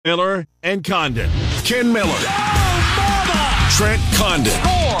Miller and Condon. Ken Miller. Trent Condon.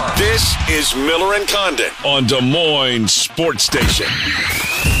 This is Miller and Condon on Des Moines Sports Station.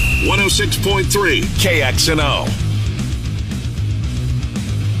 106.3 KXNO.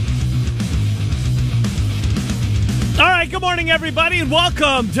 All right, good morning, everybody, and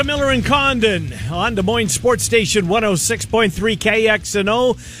welcome to Miller and Condon on Des Moines Sports Station 106.3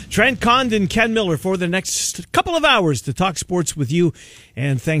 KXNO. Trent Condon, Ken Miller for the next couple of hours to talk sports with you,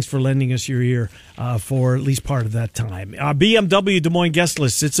 and thanks for lending us your ear for at least part of that time. BMW Des Moines guest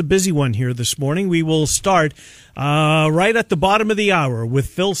list, it's a busy one here this morning. We will start right at the bottom of the hour with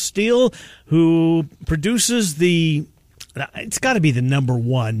Phil Steele, who produces it's got to be the number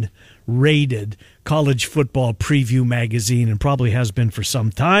one rated college football preview magazine, and probably has been for some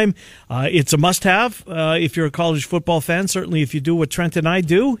time. It's a must-have if you're a college football fan. Certainly if you do what Trent and I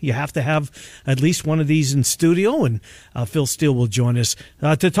do, you have to have at least one of these in studio, and Phil Steele will join us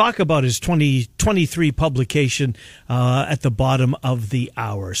to talk about his 2023 publication at the bottom of the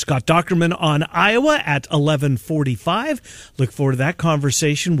hour. Scott Dochterman on Iowa at 11:45. Look forward to that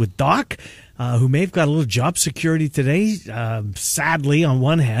conversation with Doc, who may have got a little job security today. Sadly, on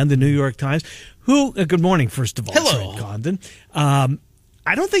one hand, the New York Times, good morning, first of all. Hello. Condon.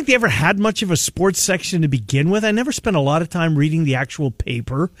 I don't think they ever had much of a sports section to begin with. I never spent a lot of time reading the actual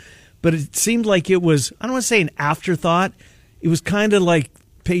paper, but it seemed like it was, I don't want to say an afterthought. It was kind of like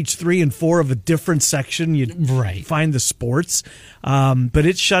page 3 and 4 of a different section. You'd find the sports. But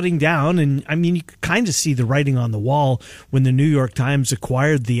it's shutting down, and I mean, you could kind of see the writing on the wall when the New York Times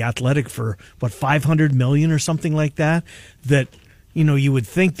acquired The Athletic for, $500 million or something like that, you would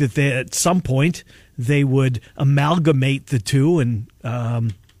think that at some point they would amalgamate the two, and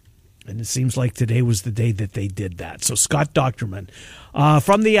it seems like today was the day that they did that. So Scott Dochterman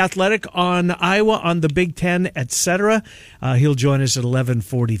from The Athletic on Iowa, on the Big Ten, etc. He'll join us at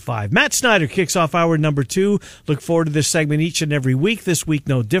 11:45. Matt Snyder kicks off hour number 2. Look forward to this segment each and every week. This week,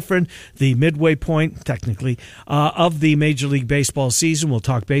 no different. The midway point, technically, of the Major League Baseball season. We'll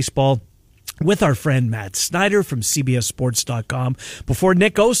talk baseball with our friend Matt Snyder from CBSSports.com. Before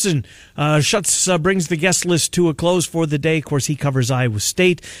Nick Osen brings the guest list to a close for the day. Of course, he covers Iowa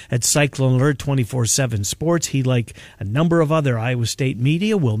State at Cyclone Alert 24/7 Sports. He, like a number of other Iowa State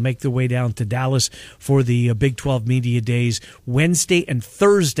media, will make their way down to Dallas for the Big 12 Media Days Wednesday and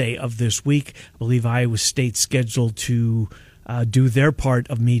Thursday of this week. I believe Iowa State's scheduled to do their part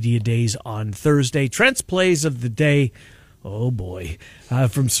of Media Days on Thursday. Trent's plays of the day. Oh, boy.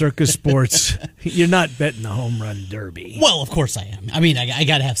 From Circus Sports, you're not betting the home run derby. Well, of course I am. I mean, I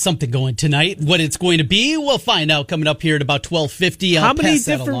got to have something going tonight. What it's going to be, we'll find out coming up here at about 12:50. How many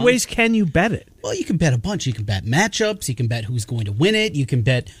different ways can you bet it? Well, you can bet a bunch. You can bet matchups. You can bet who's going to win it. You can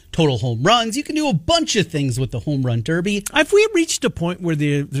bet total home runs. You can do a bunch of things with the home run derby. Have we reached a point where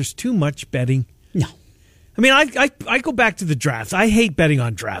there's too much betting? No. I mean, I go back to the drafts. I hate betting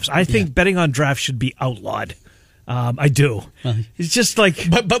on drafts. I think betting on drafts should be outlawed. I do. It's just like...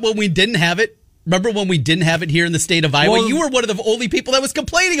 But when we didn't have it, remember when we didn't have it here in the state of Iowa? You were one of the only people that was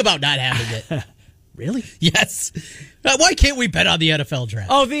complaining about not having it. Really? Yes. Why can't we bet on the NFL draft?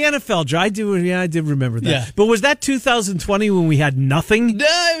 Oh, the NFL draft. I did remember that. Yeah. But was that 2020 when we had nothing?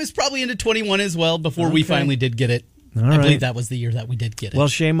 No, it was probably into 21 as well before we finally did get it. I believe that was the year that we did get it. Well,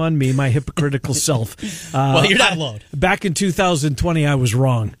 shame on me, my hypocritical self. Well, you're not alone. Back in 2020, I was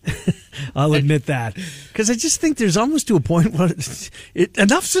wrong. I'll admit that. Because I just think there's almost to a point where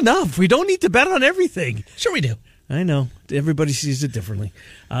enough's enough. We don't need to bet on everything. Sure we do. I know. Everybody sees it differently.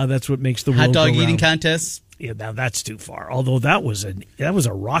 That's what makes the world hot dog go eating round. contests. Yeah, now that's too far. Although that was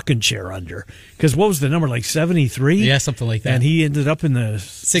a rocking chair under. Because what was the number, like 73? Yeah, something like that. And he ended up in the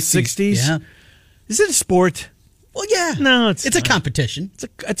 60s. Yeah. Is it a sport? Well, yeah. No, it's a competition.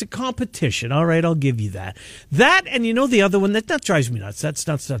 It's a competition. All right, I'll give you that. That, and you know the other one that drives me nuts. That's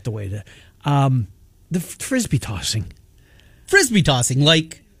not the way to. The frisbee tossing. Frisbee tossing,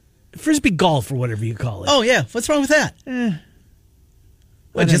 like frisbee golf or whatever you call it. Oh yeah, what's wrong with that?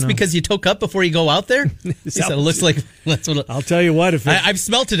 What, just because you toke up before you go out there? It looks like that's what. I'll tell you what. I've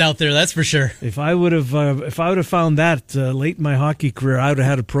smelt it out there, that's for sure. If I would have found that late in my hockey career, I would have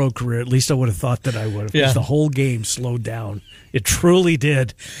had a pro career. At least I would have thought that I would have. Because the whole game slowed down. It truly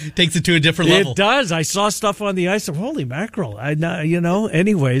did. Takes it to a different level. It does. I saw stuff on the ice of holy mackerel.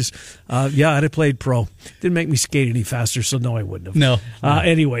 Anyways, I'd have played pro. Didn't make me skate any faster, so no, I wouldn't have. No.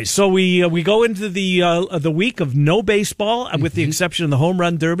 Anyway, so we go into the week of no baseball, with the exception of the home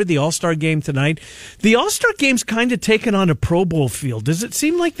run derby, the All-Star game tonight. The All-Star game's kind of taken on a Pro Bowl feel. Does it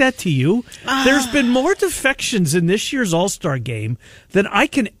seem like that to you? There's been more defections in this year's All-Star game than I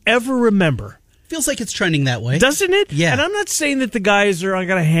can ever remember. Feels like it's trending that way. Doesn't it? Yeah. And I'm not saying that the guys are, I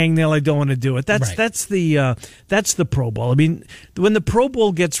got a hangnail, I don't want to do it. That's the Pro Bowl. I mean, when the Pro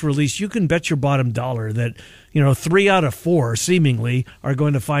Bowl gets released, you can bet your bottom dollar that, 3 out of 4 seemingly are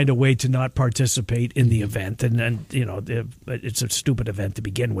going to find a way to not participate in the event. And it's a stupid event to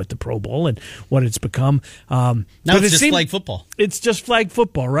begin with, the Pro Bowl and what it's become. Now it's just flag football. It's just flag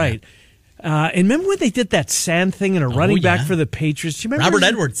football, right. Yeah. And remember when they did that sand thing and a running back for the Patriots? Do you remember Robert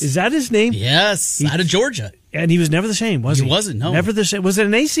Edwards. Is that his name? Yes, out of Georgia. And he was never the same, was he? He wasn't, no. Never the same. Was it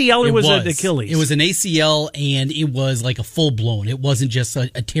an ACL or was it Achilles? It was an ACL, and it was like a full-blown. It wasn't just a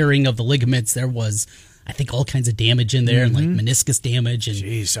tearing of the ligaments. There was, I think, all kinds of damage in there, and like meniscus damage, and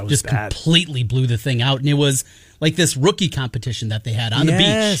Jeez, that was just bad. Completely blew the thing out. And it was like this rookie competition that they had on the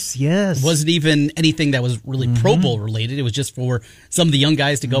beach. Yes. It wasn't even anything that was really Pro Bowl related. It was just for some of the young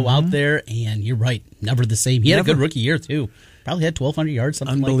guys to go out there, and you're right, never the same. He had a good rookie year, too. Probably had 1,200 yards,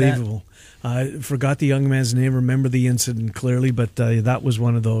 something like that. Unbelievable. I forgot the young man's name, remember the incident clearly, but that was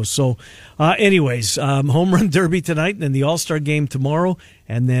one of those. So, anyways, home run derby tonight, and then the All-Star game tomorrow,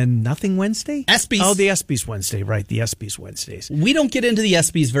 and then nothing Wednesday? ESPYs. Oh, the ESPYs Wednesday, right, the ESPYs Wednesdays. We don't get into the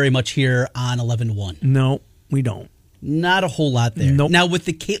ESPYs very much here on 11-1. No, we don't. Not a whole lot there. Nope. Now, with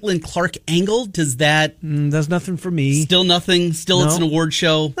the Caitlin Clark angle, does that... That's nothing for me. Still nothing? Still It's an award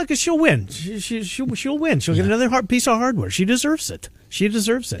show? No, because she'll win. She'll win. She'll get another piece of hardware. She deserves it. She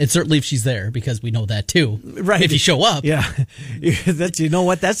deserves it. And certainly if she's there, because we know that too. Right. If you show up. Yeah. You know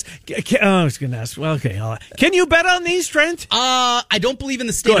what? I was going to ask. Well, okay. Can you bet on these, Trent? I don't believe in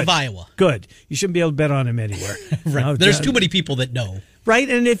the state of Iowa. Good. You shouldn't be able to bet on them anywhere. Right. There's too many people that know. Right.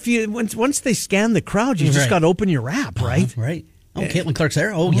 And if you once they scan the crowd, you just got to open your app, right? Right. Oh, Caitlin Clark's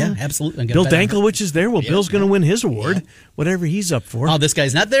there? Oh, yeah, absolutely. Bill Danklewicz is there. Well, Bill's going to win his award, whatever he's up for. Oh, this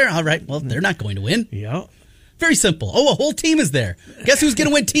guy's not there? All right. Well, they're not going to win. Yeah. Very simple. Oh, a whole team is there. Guess who's going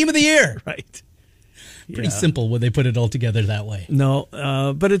to win Team of the Year? Right. Pretty simple when they put it all together that way. No,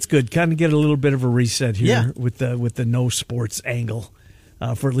 but it's good. Kind of get a little bit of a reset here with the no sports angle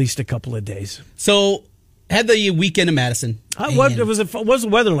for at least a couple of days. So, had the weekend in Madison. What was the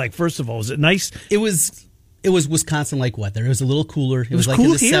weather like? First of all, was it nice? It was Wisconsin-like weather. It was a little cooler. It was like cool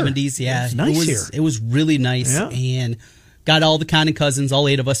in the here. 70s. Yeah, it was nice here. It was really nice, and got all the Condon cousins, all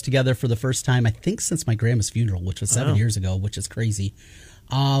 8 of us together for the first time, I think, since my grandma's funeral, which was 7 years ago, which is crazy.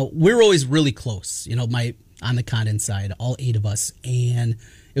 We were always really close, on the Condon side, all 8 of us, and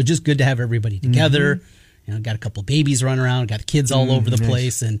it was just good to have everybody together. Got a couple of babies running around, got the kids all over the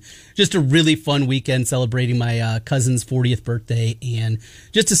place, and just a really fun weekend celebrating my cousin's 40th birthday, and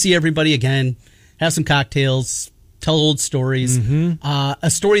just to see everybody again, have some cocktails, tell old stories. A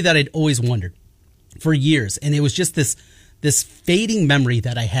story that I'd always wondered for years, and it was just this fading memory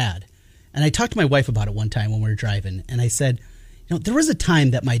that I had. And I talked to my wife about it one time when we were driving, and I said, there was a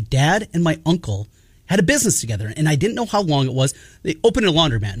time that my dad and my uncle had a business together, and I didn't know how long it was. They opened a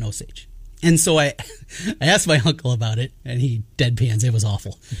laundromat in Osage. And so I asked my uncle about it, and he deadpans. It was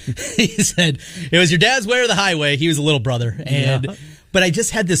awful. He said, it was your dad's way or the highway. He was a little brother. But I just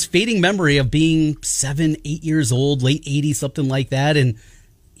had this fading memory of being 7, 8 years old, late 80s, something like that. And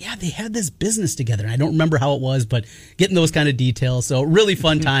yeah, they had this business together. I don't remember how it was, but getting those kind of details. So really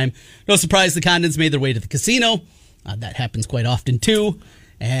fun time. No surprise the Condons made their way to the casino. That happens quite often too.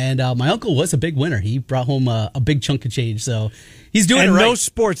 And my uncle was a big winner. He brought home a big chunk of change. So he's doing it right. And no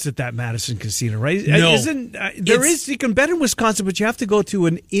sports at that Madison casino, right? No. You can bet in Wisconsin, but you have to go to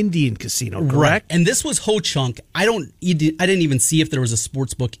an Indian casino, correct? Right. And this was Ho Chunk. I didn't even see if there was a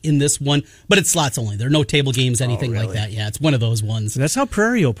sports book in this one, but it's slots only. There are no table games, anything like that. Yeah, it's one of those ones. That's how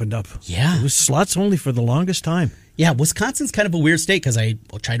Prairie opened up. Yeah. It was slots only for the longest time. Yeah, Wisconsin's kind of a weird state because I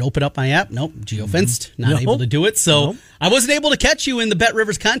tried to open up my app. Nope, geo-fenced, not able to do it. So I wasn't able to catch you in the Bet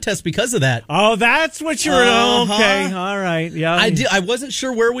Rivers contest because of that. Oh, that's what you were okay, all right. Yeah, I wasn't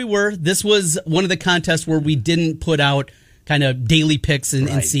sure where we were. This was one of the contests where we didn't put out kind of daily picks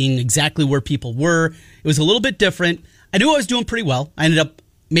and seeing exactly where people were. It was a little bit different. I knew I was doing pretty well. I ended up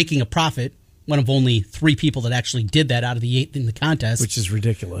making a profit. One of only 3 people that actually did that out of the 8 in the contest. Which is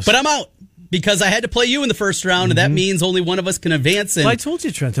ridiculous. But I'm out. Because I had to play you in the first round, and that means only one of us can advance. And I told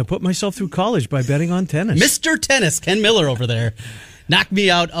you, Trent, I put myself through college by betting on tennis. Mr. Tennis, Ken Miller over there, knocked me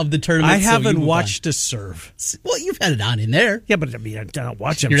out of the tournament. I haven't watched a serve. Well, you've had it on in there. Yeah, but I mean, I don't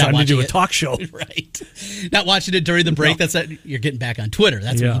watch it. I'm trying to do a talk show. Right. Not watching it during the break. No. You're getting back on Twitter.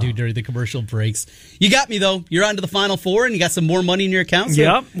 That's what you do during the commercial breaks. You got me, though. You're on to the Final Four, and you got some more money in your account.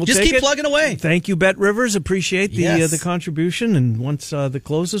 So we'll just keep plugging away. Thank you, Bet Rivers. Appreciate the contribution. And once the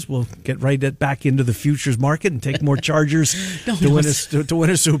closes, we'll get back into the futures market and take more Chargers to win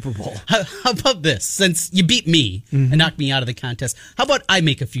a Super Bowl. How about this? Since you beat me and knocked me out of the contest, how How about I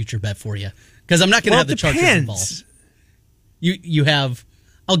make a future bet for you? Because I'm not going to have the Chargers involved. You have.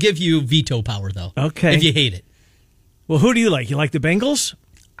 I'll give you veto power though. Okay. If you hate it. Well, who do you like? You like the Bengals?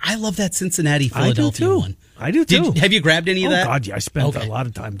 I love that Cincinnati-Philadelphia one. I do too. Have you grabbed any of that? Oh God, yeah. I spent a lot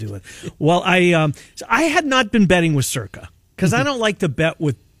of time doing it. Well, I had not been betting with Circa because I don't like to bet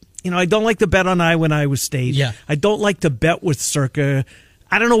with. I don't like to bet on Iowa State. Yeah. I don't like to bet with Circa.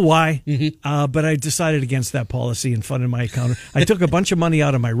 I don't know why, but I decided against that policy and funded my account. I took a bunch of money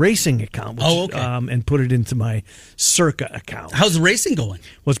out of my racing account and put it into my Circa account. How's the racing going?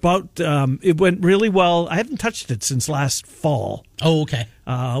 Well, it went really well. I haven't touched it since last fall. Oh, okay.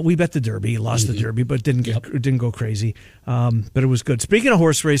 We bet the Derby, lost the Derby, but didn't go crazy. But it was good. Speaking of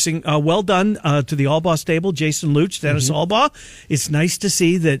horse racing, well done to the Allbaugh stable, Jason Luch, Dennis Allbaugh. It's nice to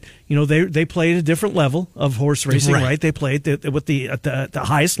see that they play at a different level of horse racing, right? They played at the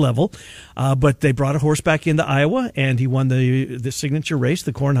highest level, but they brought a horse back into Iowa, and he won the signature race,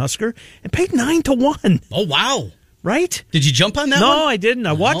 the Cornhusker, and paid 9-1. Oh wow! Right? Did you jump on that? No, one? I didn't.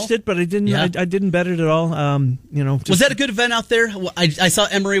 I watched it, but I didn't. Yeah. I didn't bet it at all. Was that a good event out there? I saw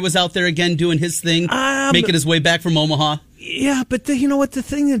Emery was out there again doing his thing, making his way back from Omaha. Yeah, but you know what? The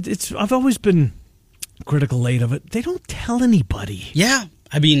thing I've always been critical late of it. They don't tell anybody. Yeah,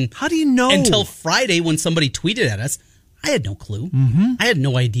 I mean, how do you know? Until Friday when somebody tweeted at us, I had no clue. Mm-hmm. I had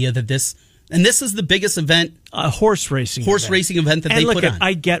no idea that this is the biggest event, horse racing event that they put on.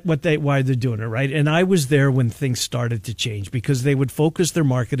 I get why they're doing it, right? And I was there when things started to change because they would focus their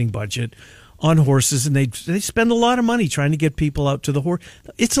marketing budget on horses, and they spend a lot of money trying to get people out to the horse.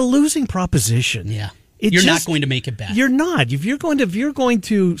 It's a losing proposition. Yeah. You're not going to make it back. You're not. If you're going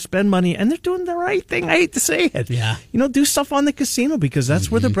to spend money, and they're doing the right thing. I hate to say it. Yeah. Do stuff on the casino because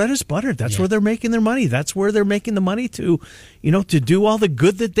that's where the bread is buttered. That's where they're making their money. That's where they're making the money to do all the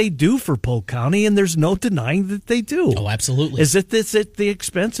good that they do for Polk County, and there's no denying that they do. Oh, absolutely. Is it this at the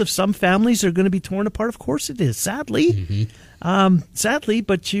expense of some families are going to be torn apart? Of course it is. Sadly. Sadly,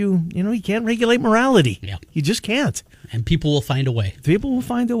 but you can't regulate morality. Yeah. You just can't. And people will find a way. People will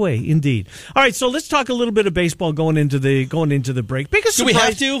find a way, indeed. All right, so let's talk a little bit of baseball going into the break. Do we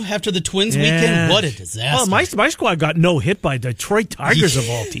have to after the Twins weekend? What a disaster! Oh, my squad got no hit by Detroit Tigers of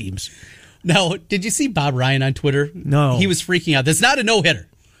all teams. Now, did you see Bob Ryan on Twitter? No, he was freaking out. That's not a no hitter.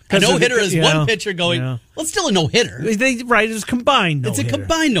 A no hitter is one pitcher going. Well, it's still a no hitter. Right? It's combined. It's a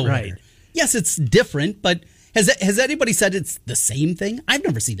combined no hitter. Right. Yes, it's different, but. Has anybody said it's the same thing? I've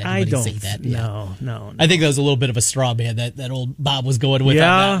never seen anybody say that. No. I think that was a little bit of a straw man that old Bob was going with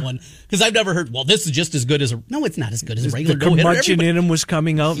on that one. Because I've never heard, well, this is just as good as no, it's not as good as a regular no-hitter. The curmudgeon in him was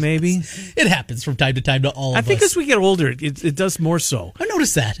coming out, maybe? It happens from time to time to all of us. I think as we get older, it does more so. I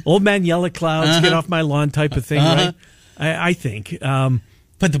noticed that. Old man yell at clouds, get off my lawn type of thing, right? I think. But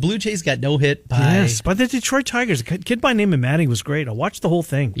the Blue Jays got no hit by... Yes, by the Detroit Tigers. A kid by name of Manning was great. I watched the whole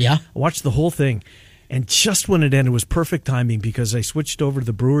thing. Yeah? I watched the whole thing. And just when it ended, it was perfect timing because I switched over to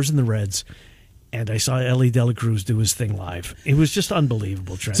the Brewers and the Reds, and I saw Ellie De La Cruz do his thing live. It was just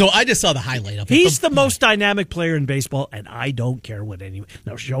unbelievable, Trent. So I just saw the highlight of it. He's the most dynamic player in baseball, and I don't care what anyone...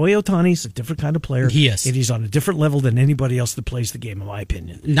 Now, Shohei Ohtani's a different kind of player. He is. And he's on a different level than anybody else that plays the game, in my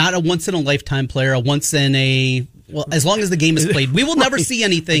opinion. Not a once-in-a-lifetime player, well, as long as the game is played. We will never see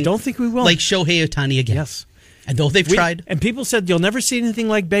anything... I don't think we will. ...like Shohei Ohtani again. Yes. And though they've tried. And people said you'll never see anything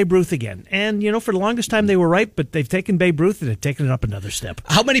like Babe Ruth again. And, for the longest time they were right, but they've taken Babe Ruth and they've taken it up another step.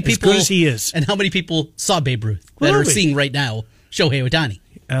 How many people... As good as he is. And how many people saw Babe Ruth that are seeing right now Shohei Ohtani?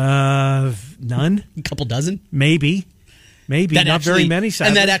 None. A couple dozen? Maybe. Not very many, sadly.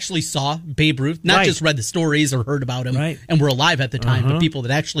 And that actually saw Babe Ruth. Not just read the stories or heard about him and were alive at the time, but people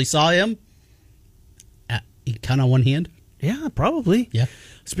that actually saw him, you count on one hand? Yeah, probably. Yeah.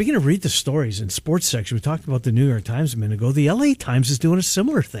 Speaking of read the stories in sports section, we talked about the New York Times a minute ago. The LA Times is doing a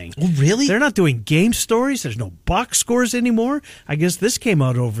similar thing. Oh, really? They're not doing game stories. There's no box scores anymore. I guess this came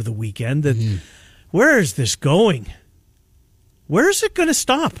out over the weekend. Where is this going? Where is it going to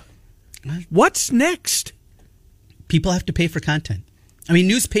stop? What's next? People have to pay for content. I mean,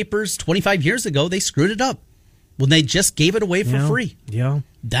 newspapers 25 years ago, they screwed it up when they just gave it away for free. Yeah.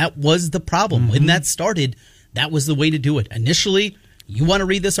 That was the problem. When that started, that was the way to do it. Initially, you want to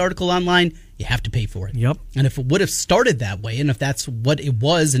read this article online, you have to pay for it. Yep. And if it would have started that way, and if that's what it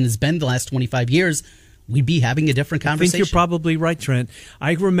was and has been the last 25 years, we'd be having a different conversation. I think you're probably right, Trent.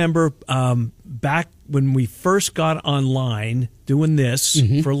 I remember back when we first got online doing this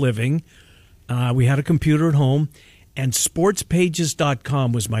for a living, we had a computer at home, and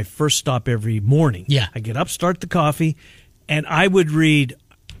sportspages.com was my first stop every morning. Yeah. I get up, start the coffee, and I would read...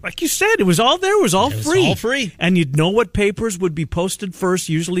 Like you said, it was all there. It was all free. All free. And you'd know what papers would be posted first.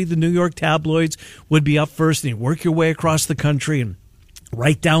 Usually the New York tabloids would be up first, and you'd work your way across the country. And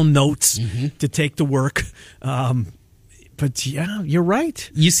write down notes to take to work. But yeah, you're right.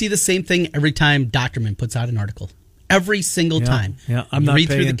 You see the same thing every time Dochterman puts out an article. Every single time. Yeah, I'm not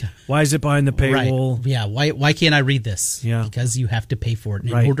paying. Why is it behind the paywall? Right. Yeah, why can't I read this? Yeah. Because you have to pay for it.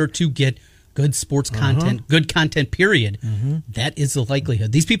 And in order to get good sports content, good content, period, that is the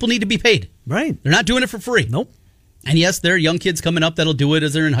likelihood. These people need to be paid. Right. They're not doing it for free. Nope. And yes, there are young kids coming up that'll do it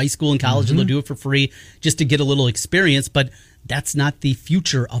as they're in high school and college, and they'll do it for free just to get a little experience, but that's not the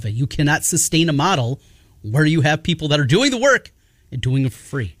future of it. You cannot sustain a model where you have people that are doing the work and doing it for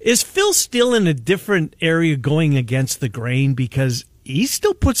free. Is Phil still in a different area going against the grain because he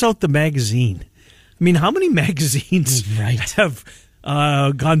still puts out the magazine? I mean, how many magazines have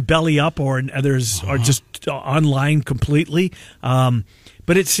gone belly up or others are just online completely?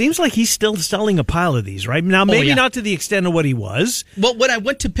 But it seems like he's still selling a pile of these, right? Now, maybe not to the extent of what he was. Well, when I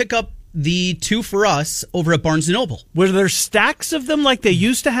went to pick up the two for us over at Barnes & Noble. Were there stacks of them like they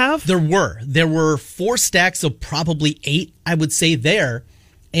used to have? There were. There were 4 stacks of probably 8, I would say, there.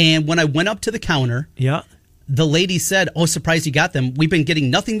 And when I went up to the counter, the lady said, "Oh, surprised you got them. We've been getting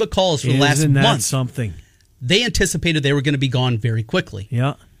nothing but calls for the last month." Isn't that something? They anticipated they were going to be gone very quickly.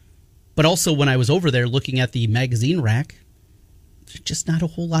 Yeah. But also when I was over there looking at the magazine rack, there's just not a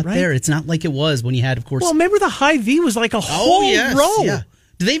whole lot there. It's not like it was when you had, of course... Well, remember the Hy-Vee was like a whole row. Yeah.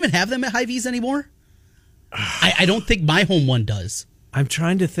 Do they even have them at Hy-Vees anymore? I don't think my home one does. I'm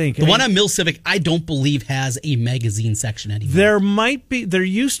trying to think. The one on Mill Civic, I don't believe has a magazine section anymore. There might be. There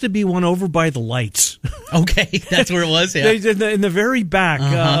used to be one over by the lights. Okay, that's where it was. Yeah, in the very back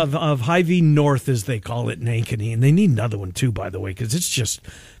of Hy-Vee North, as they call it in Ankeny, and they need another one too, by the way, because it's just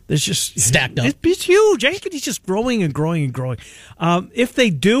stacked up. It's huge. Ankeny's just growing and growing and growing. If they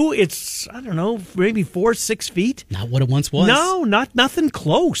do, it's, I don't know, maybe 4-6 feet. Not what it once was. No, nothing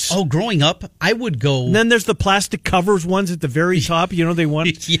close. Oh, growing up, I would go. And then there's the plastic covers ones at the very top. You know, they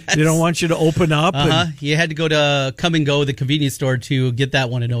don't want you to open up. You had to go to Come and Go, the convenience store, to get that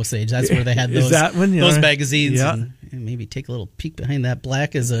one in Osage. That's where they had those. Is that one? Those magazines. Yeah. And maybe take a little peek behind that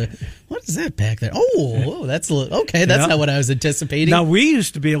black as a, what is that back there? Oh, that's a little, okay. That's not what I was anticipating. Now, we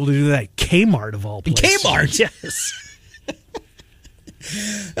used to be able to do that at Kmart of all places. Kmart? Yes.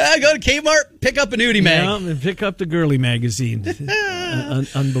 Go to Kmart, pick up a nudie mag. Yeah, and pick up the girly magazine.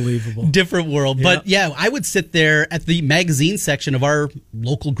 Unbelievable. Different world. Yeah. But yeah, I would sit there at the magazine section of our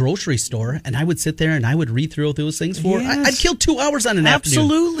local grocery store, and I would sit there and I would read through those things for, I'd kill 2 hours on an afternoon.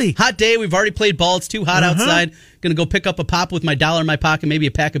 Absolutely. Hot day, we've already played ball, it's too hot outside. Going to go pick up a pop with my $1 in my pocket, maybe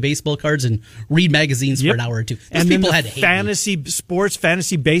a pack of baseball cards, and read magazines for an hour or two. Those people had to hate fantasy sports,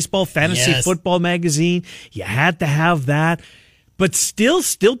 fantasy baseball, fantasy football magazine. You had to have that. But still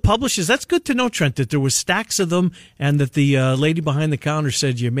publishes. That's good to know, Trent, that there was stacks of them and that the lady behind the counter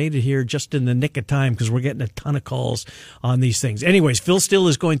said you made it here just in the nick of time because we're getting a ton of calls on these things. Anyways, Phil Steele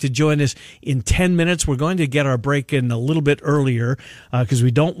is going to join us in 10 minutes. We're going to get our break in a little bit earlier because we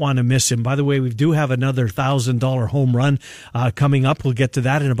don't want to miss him. By the way, we do have another $1,000 home run coming up. We'll get to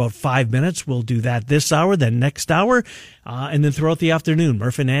that in about 5 minutes. We'll do that this hour, then next hour, and then throughout the afternoon.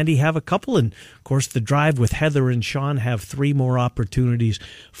 Murph and Andy have a couple, and of course the drive with Heather and Sean have 3 more opportunities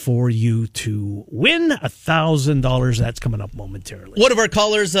for you to win $1,000. That's coming up momentarily. One of our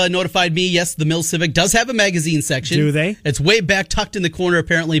callers notified me, yes, the Mill Civic does have a magazine section. Do they? It's way back, tucked in the corner,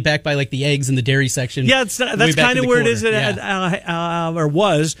 apparently back by like the eggs and the dairy section. Yeah, that's kind of where it is or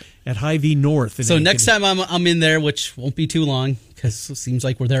was at Hy-Vee North. So next time I'm in there, which won't be too long, because it seems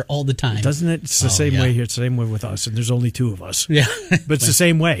like we're there all the time. Doesn't it? It's the same way here. It's the same way with us, and there's only 2 of us. Yeah. But it's the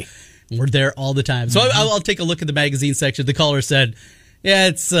same way. We're there all the time. So I'll take a look at the magazine section. The caller said, yeah,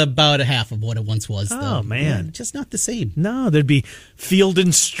 it's about a half of what it once was, though. Oh, man. Yeah, just not the same. No, there'd be Field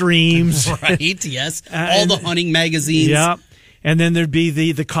and Streams. Right, yes. All the hunting magazines. Yeah. And then there'd be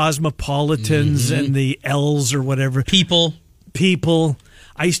the Cosmopolitans and the L's or whatever. People.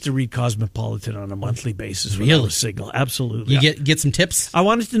 I used to read Cosmopolitan on a monthly basis. Really? Signal. Absolutely. You get some tips? I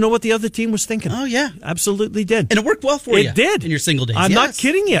wanted to know what the other team was thinking. Oh, yeah. Absolutely did. And it worked well for you. It did. In your single days. I'm not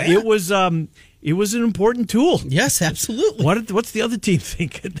kidding you. Yeah. It was an important tool. Yes, absolutely. What's the other team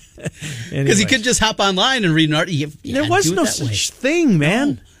thinking? Because you could just hop online and read an article. There was no such thing,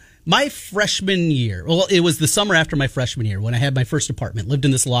 man. No. My freshman year, well, it was the summer after my freshman year when I had my first apartment. Lived in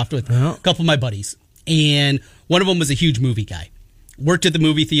this loft with a couple of my buddies. And one of them was a huge movie guy. Worked at the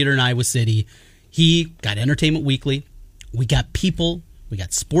movie theater in Iowa City. He got Entertainment Weekly. We got People. We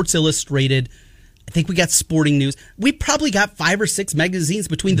got Sports Illustrated. I think we got Sporting News. We probably got 5 or 6 magazines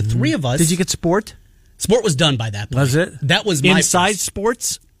between the 3 of us. Did you get Sport? Sport was done by that point. Was it? That was my Inside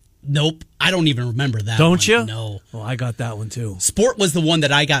Sports? Nope. I don't even remember that Don't one. you? No. Well, I got that one too. Sport was the one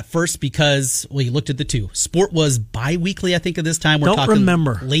that I got first because, well, you looked at the two. Sport was bi-weekly, I think, at this time. We're Don't talking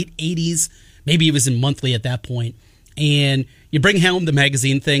remember. late 80s. Maybe it was in monthly at that point. And you bring home the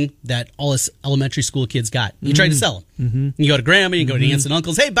magazine thing that all us elementary school kids got. You try to sell them. Mm-hmm. You go to grandma, you go to aunts and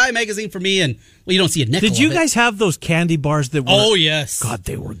uncles. Hey, buy a magazine for me. And, well, you don't see a nickel. Did you of it. guys have those candy bars that were... Oh, yes. God,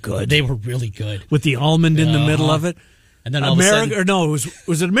 they were good. They were really good. With the almond in the middle of it. And then all of a sudden... Or no,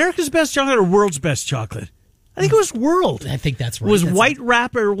 was it America's Best Chocolate or World's Best Chocolate? I think it was World. I think that's right. It was white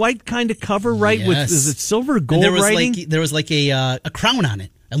wrap or white kind of cover, right? Yes. With, is it silver or gold writing? There was like a crown on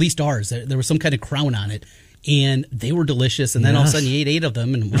it, at least ours. There was some kind of crown on it. And they were delicious. And then all of a sudden you ate 8 of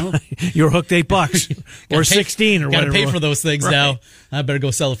them. And, well... you were hooked $8 or 16 or whatever. Got to pay for those things now. I better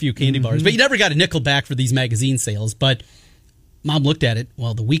go sell a few candy bars. But you never got a nickel back for these magazine sales. But Mom looked at it.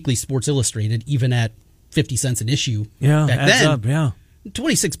 Well, the weekly Sports Illustrated, even at 50 cents an issue back then. Up, yeah.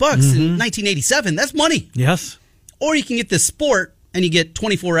 $26 in 1987. That's money. Yes. Or you can get this Sport and you get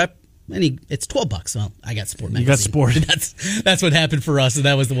 24 and it's $12. Well, I got Sport magazine. You got Sport. That's what happened for us, and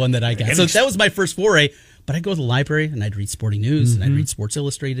that was the one that I got. So that was my first foray. But I'd go to the library and I'd read Sporting News and I'd read Sports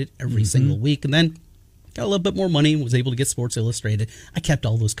Illustrated every single week, and then got a little bit more money and was able to get Sports Illustrated. I kept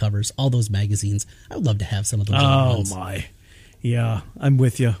all those covers, all those magazines. I would love to have some of those. Oh my, yeah, I'm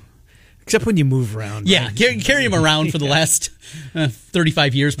with you. Except when you move around. Yeah, right? carry them around for the last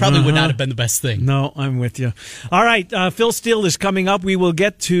 35 years probably would not have been the best thing. No, I'm with you. All right, Phil Steele is coming up. We will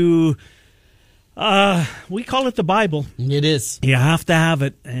get to, we call it the Bible. It is. You have to have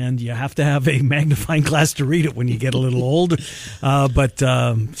it, and you have to have a magnifying glass to read it when you get a little old. But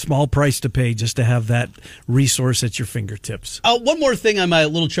small price to pay just to have that resource at your fingertips. One more thing on my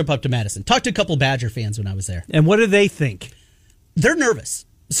little trip up to Madison. Talked to a couple Badger fans when I was there. And what do they think? They're nervous.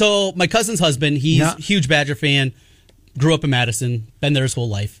 So my cousin's husband, he's a huge Badger fan, grew up in Madison, been there his whole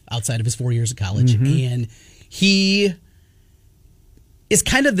life outside of his 4 years of college. And he is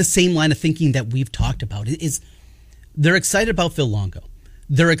kind of the same line of thinking that we've talked about. They're excited about Phil Longo.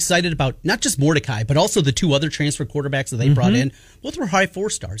 They're excited about not just Mordecai, but also the 2 other transfer quarterbacks that they brought in. Both were high 4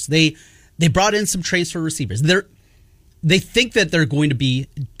 stars. They brought in some transfer receivers. They think that they're going to be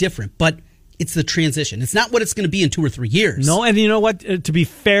different, but it's the transition. It's not what it's going to be in 2 or 3 years. No, and you know what? To be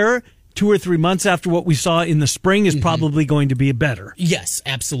fair, 2 or 3 months after what we saw in the spring is probably going to be better. Yes,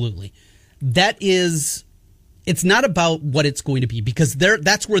 absolutely. It's not about what it's going to be, because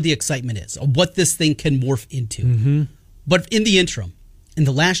that's where the excitement is, of what this thing can morph into. But in the interim, in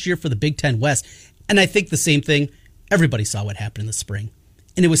the last year for the Big Ten West, and I think the same thing, everybody saw what happened in the spring.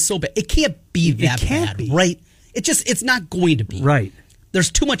 And it was so bad. It can't be that bad, right? It's not going to be. Right.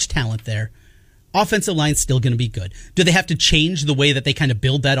 There's too much talent there. Offensive line's still going to be good. Do they have to change the way that they kind of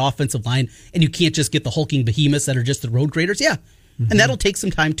build that offensive line, and you can't just get the hulking behemoths that are just the road graders? Yeah. And that'll take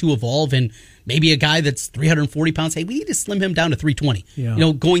some time to evolve, and maybe a guy that's 340 pounds, hey, we need to slim him down to 320.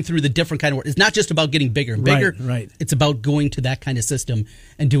 Yeah. Going through the different kind of work. It's not just about getting bigger and bigger. Right. It's about going to that kind of system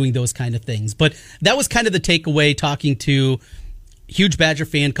and doing those kind of things. But that was kind of the takeaway, talking to huge Badger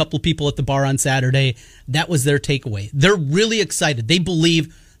fan, couple of people at the bar on Saturday. That was their takeaway. They're really excited. They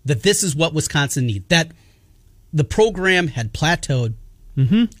believe that this is what Wisconsin needs, that the program had plateaued,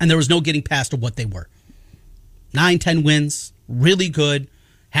 and there was no getting past of what they were. 9-10 wins, really good,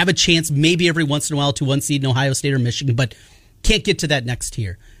 have a chance maybe every once in a while to 1 seed in Ohio State or Michigan, but can't get to that next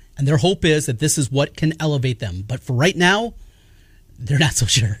tier. And their hope is that this is what can elevate them. But for right now, they're not so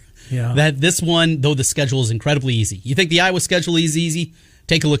sure. Yeah. That this one, though the schedule is incredibly easy. You think the Iowa schedule is easy?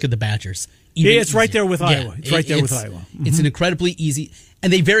 Take a look at the Badgers. It's easier. Right there with Iowa. It's right there with Iowa. It's an incredibly easy,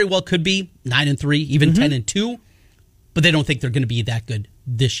 and they very well could be 9-3, even 10-2, but they don't think they're going to be that good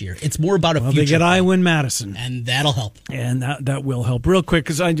this year. It's more about a future. They get Iowa and Madison, and that'll help. And that will help. Real quick,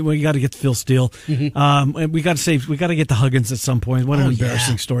 because we got to get to Phil Steele. We got to get to Huggins at some point. What an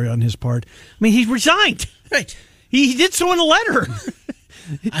embarrassing story on his part. I mean, he resigned. Right. He did so in a letter.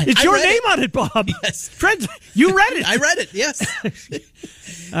 It's your name on it, Bob. Yes. Fred, you read it. I read it, yes.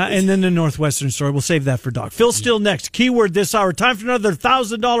 And then the Northwestern story. We'll save that for Doc. Phil Steele next. Keyword this hour. Time for another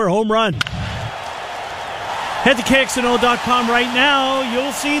 $1,000 home run. Head to KXNO.com right now.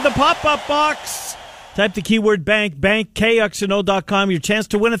 You'll see the pop-up box. Type the keyword bank, KXNO.com. Your chance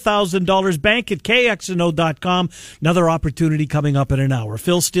to win $1,000. Bank at KXNO.com. Another opportunity coming up in an hour.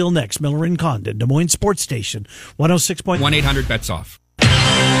 Phil Steele next. Miller and Condon, Des Moines Sports Station, 106. 1-800-BETS-OFF.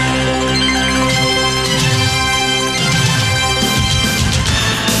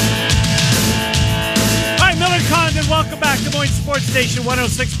 Hi, Miller and Condon. Welcome back to Des Moines Sports Station,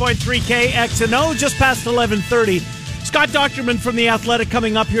 106.3 KXNO. Just past 11:30. Scott Dochterman from The Athletic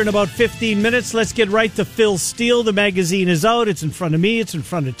coming up here in about 15 minutes. Let's get right to Phil Steele. The magazine is out. It's in front of me. It's in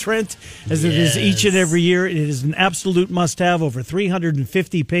front of Trent, as it is each and every year. It is an absolute must-have, over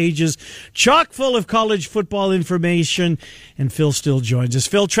 350 pages, chock full of college football information, and Phil Steele joins us.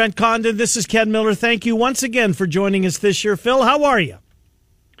 Phil, Trent Condon, this is Ken Miller. Thank you once again for joining us this year. Phil, how are you?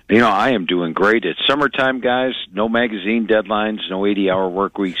 I am doing great. It's summertime, guys. No magazine deadlines, no 80-hour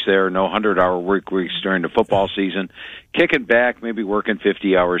work weeks there, no 100-hour work weeks during the football season. Kicking back, maybe working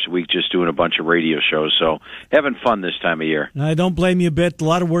 50 hours a week, just doing a bunch of radio shows. So having fun this time of year. I don't blame you a bit. A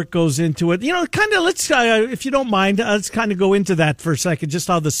lot of work goes into it. Let's, if you don't mind, let's kind of go into that for a second, just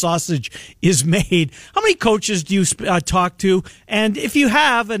how the sausage is made. How many coaches do you talk to? And if you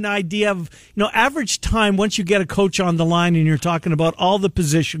have an idea of, average time once you get a coach on the line and you're talking about all the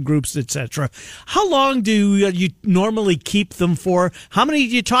position groups, etc., how long do you normally keep them for? How many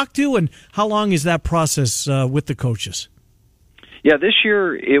do you talk to, and how long is that process with the coaches? Yeah, this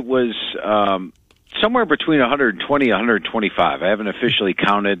year it was somewhere between 120 and 125. I haven't officially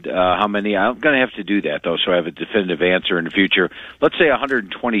counted how many. I'm going to have to do that, though, so I have a definitive answer in the future. Let's say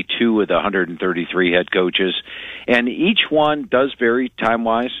 122 with 133 head coaches, and each one does vary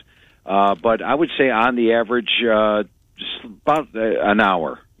time-wise, but I would say on the average just about an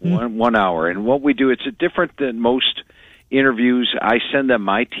hour, 1 hour. And what we do, it's different than most interviews. I send them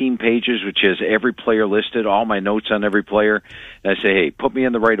my team pages, which has every player listed, all my notes on every player. And I say, hey, put me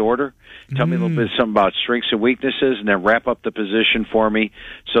in the right order. Tell me a little bit something about strengths and weaknesses, and then wrap up the position for me.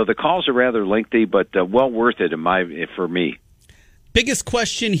 So the calls are rather lengthy, but well worth it for me. Biggest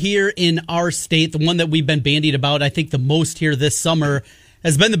question here in our state, the one that we've been bandied about, I think the most here this summer,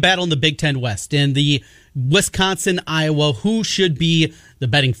 has been the battle in the Big Ten West. And the Wisconsin-Iowa, who should be the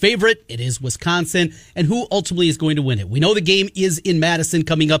betting favorite? It is Wisconsin. And who ultimately is going to win it? We know the game is in Madison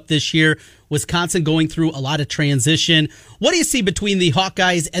coming up this year. Wisconsin going through a lot of transition. What do you see between the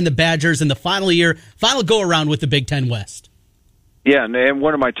Hawkeyes and the Badgers in the final go-around with the Big Ten West? Yeah, and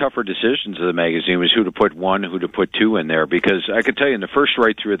one of my tougher decisions of the magazine was who to put one, who to put two in there, because I could tell you in the first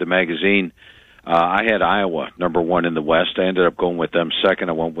write-through of the magazine, I had Iowa number one in the West. I ended up going with them second.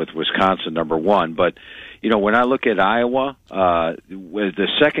 I went with Wisconsin number one. But, when I look at Iowa, with the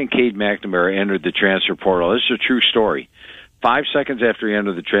second Cade McNamara entered the transfer portal, this is a true story. 5 seconds after he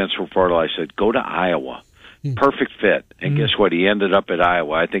entered the transfer portal, I said, go to Iowa. Perfect fit. And guess what? He ended up at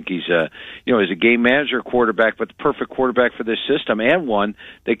Iowa. I think he's he's a game manager quarterback, but the perfect quarterback for this system, and one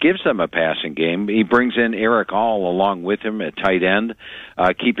that gives them a passing game. He brings in Eric All along with him at tight end,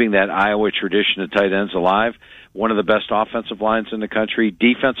 keeping that Iowa tradition of tight ends alive. One of the best offensive lines in the country.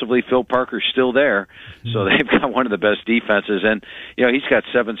 Defensively, Phil Parker's still there, so they've got one of the best defenses. And, he's got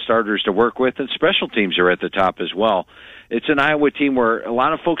 7 starters to work with, and special teams are at the top as well. It's an Iowa team where a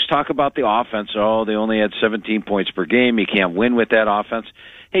lot of folks talk about the offense. Oh, they only had 17 points per game. You can't win with that offense.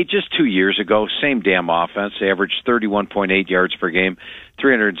 Hey, just 2 years ago, same damn offense. They averaged 31.8 yards per game,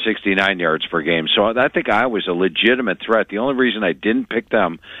 369 yards per game. So I think Iowa's a legitimate threat. The only reason I didn't pick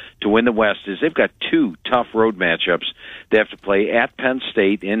them to win the West is they've got 2 tough road matchups. They have to play at Penn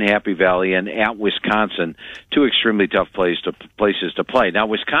State in Happy Valley and at Wisconsin, 2 extremely tough places to play. Now,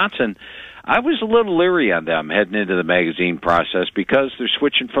 Wisconsin, I was a little leery on them heading into the magazine process because they're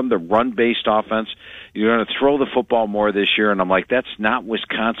switching from the run-based offense. You're going to throw the football more this year, and I'm like, that's not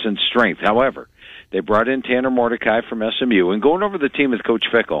Wisconsin's strength. However, they brought in Tanner Mordecai from SMU, and going over the team with Coach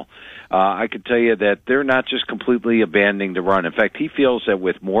Fickell, I can tell you that they're not just completely abandoning the run. In fact, he feels that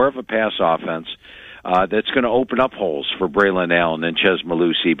with more of a pass offense, that's going to open up holes for Braylon Allen and Ches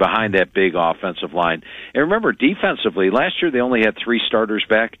Malusi behind that big offensive line. And remember, defensively, last year they only had 3 starters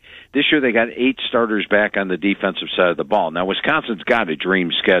back. This year they got 8 starters back on the defensive side of the ball. Now, Wisconsin's got a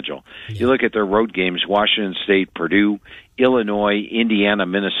dream schedule. Yeah. You look at their road games, Washington State, Purdue, Illinois, Indiana,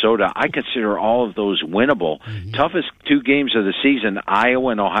 Minnesota. I consider all of those winnable. Toughest 2 games of the season, Iowa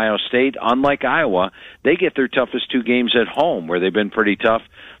and Ohio State. Unlike Iowa, they get their toughest 2 games at home, where they've been pretty tough.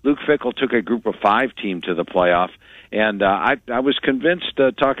 Luke Fickell took a group of 5 team to the playoff. And I was convinced,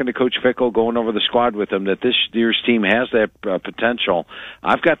 talking to Coach Fickell, going over the squad with him, that this year's team has that potential.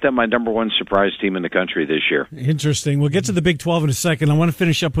 I've got them my number 1 surprise team in the country this year. Interesting. We'll get to the Big 12 in a second. I want to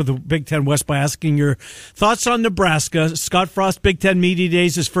finish up with the Big 10 West by asking your thoughts on Nebraska. Scott Frost, Big 10 Media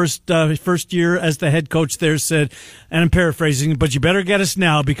Days, his first year as the head coach there, said, and I'm paraphrasing, but you better get us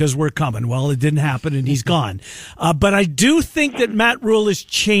now because we're coming. Well, it didn't happen, and he's gone. But I do think that Matt Rule is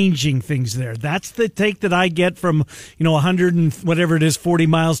changing things there. That's the take that I get from 100 and whatever it is, 40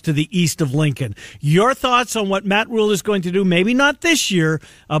 miles to the east of Lincoln. Your thoughts on what Matt Rule is going to do? Maybe not this year,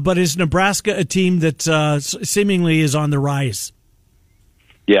 but is Nebraska a team that seemingly is on the rise?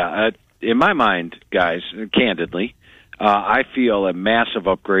 Yeah, in my mind, guys, candidly, I feel a massive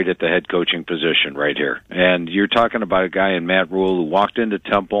upgrade at the head coaching position right here. And you're talking about a guy in Matt Rule who walked into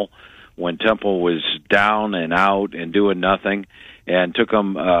Temple when Temple was down and out and doing nothing, and took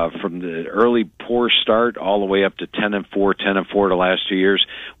them from the early poor start all the way up to 10-4 the last 2 years.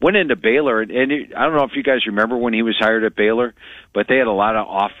 Went into Baylor, and I don't know if you guys remember when he was hired at Baylor, but they had a lot of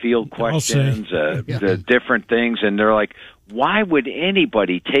off-field questions, the different things, and they're like, why would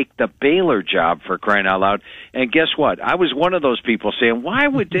anybody take the Baylor job, for crying out loud? And guess what? I was one of those people saying, why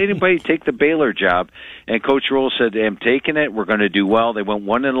would anybody take the Baylor job? And Coach Rule said, I'm taking it. We're going to do well. They went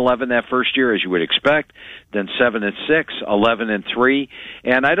 1-11 that first year, as you would expect, then 7-6, 11-3.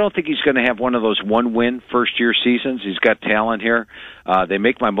 And I don't think he's going to have one of those one-win first-year seasons. He's got talent here. They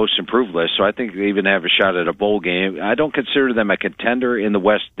make my most improved list, so I think they even have a shot at a bowl game. I don't consider them a contender in the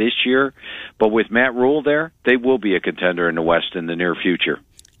West this year, but with Matt Rule there, they will be a contender in the West in the near future.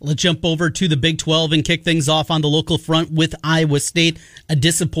 Let's jump over to the Big 12 and kick things off on the local front with Iowa State, a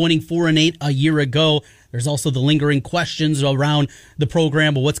disappointing 4-8 a year ago. There's also the lingering questions around the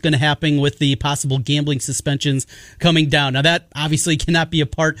program of what's going to happen with the possible gambling suspensions coming down. Now, that obviously cannot be a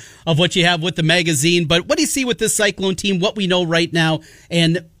part of what you have with the magazine, but what do you see with this Cyclone team, what we know right now,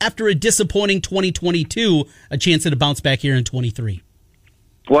 and after a disappointing 2022, a chance at a bounce back here in 23?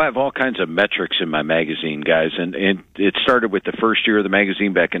 Well, I have all kinds of metrics in my magazine, guys, and it started with the first year of the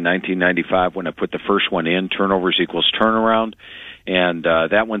magazine back in 1995 when I put the first one in, Turnovers Equals Turnaround, and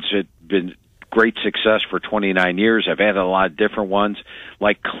that one's been great success for 29 years. I've added a lot of different ones,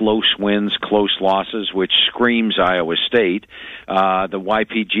 like close wins, close losses, which screams Iowa State, the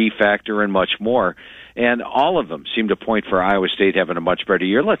YPG factor, and much more. And all of them seem to point for Iowa State having a much better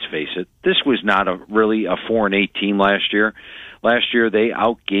year. Let's face it, this was not really a 4-8 team last year. Last year, they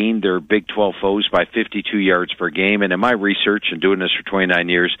outgained their Big 12 foes by 52 yards per game. And in my research and doing this for 29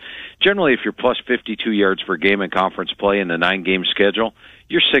 years, generally, if you're plus 52 yards per game in conference play in the 9-game schedule,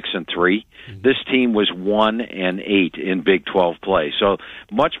 you're 6-3. This team was 1-8 in Big 12 play. So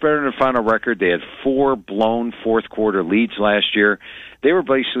much better than the final record. They had 4 blown fourth-quarter leads last year. They were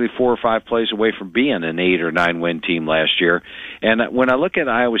basically 4 or 5 plays away from being an 8 or 9 win team last year. And when I look at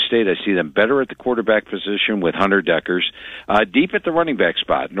Iowa State, I see them better at the quarterback position with Hunter Deckers, deep at the running back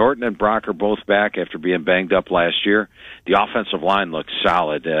spot. Norton and Brock are both back after being banged up last year. The offensive line looks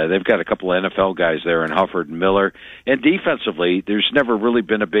solid. They've got a couple of NFL guys there in Hufford and Miller. And defensively, there's never really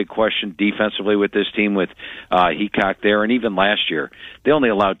been a big question defensively with this team with Hawkeyes there. And even last year, they only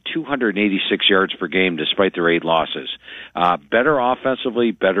allowed 286 yards per game despite their 8 losses. Better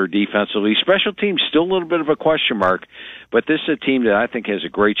offensively, better defensively. Special teams, still a little bit of a question mark, but this is a team that I think has a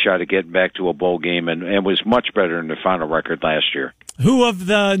great shot at getting back to a bowl game and was much better than the final record last year. Who of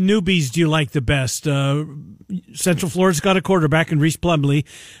the newbies do you like the best? Central Florida's got a quarterback in Reese Plumlee,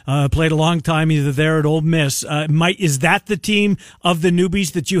 played a long time either there at Ole Miss. Is that the team of the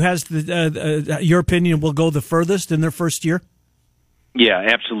newbies that you has your opinion will go the furthest in their first year? Yeah,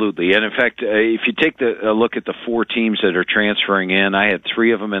 absolutely. And in fact, if you take a look at the 4 teams that are transferring in, I had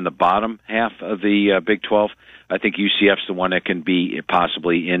 3 of them in the bottom half of the Big 12. I think UCF's the one that can be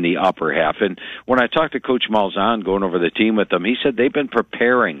possibly in the upper half. And when I talked to Coach Malzahn going over the team with them, he said they've been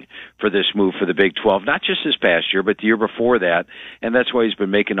preparing for this move for the Big 12, not just this past year, but the year before that. And that's why he's been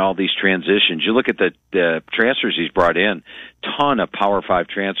making all these transitions. You look at the transfers he's brought in, ton of Power 5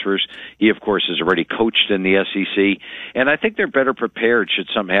 transfers. He, of course, has already coached in the SEC. And I think they're better prepared should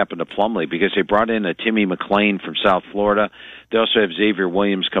something happen to Plumlee because they brought in a Timmy McLean from South Florida. They also have Xavier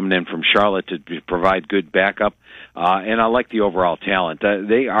Williams coming in from Charlotte to provide good backup. And I like the overall talent.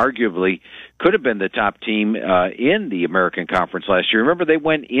 They arguably could have been the top team in the American Conference last year. Remember, they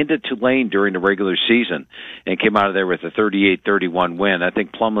went into Tulane during the regular season and came out of there with a 38-31 win. I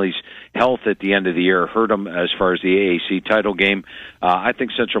think Plumlee's health at the end of the year hurt them as far as the AAC title game. I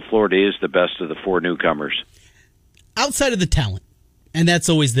think Central Florida is the best of the 4 newcomers. Outside of the talent, and that's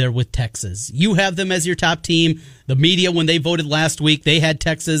always there with Texas. You have them as your top team. The media, when they voted last week, they had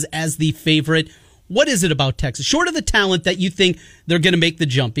Texas as the favorite. What is it about Texas, short of the talent, that you think they're going to make the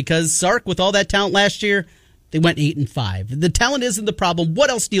jump? Because Sark, with all that talent last year, they went 8-5. The talent isn't the problem. What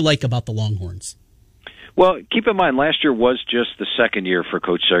else do you like about the Longhorns? Well, keep in mind, last year was just the second year for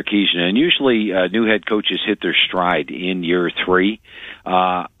Coach Sarkisian, and usually new head coaches hit their stride in year 3.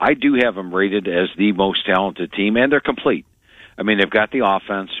 I do have them rated as the most talented team, and they're complete. I mean, they've got the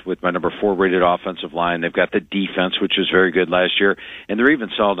offense with my number 4 rated offensive line. They've got the defense, which was very good last year, and they're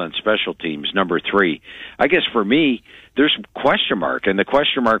even solid on special teams, number 3. I guess for me, there's a question mark, and the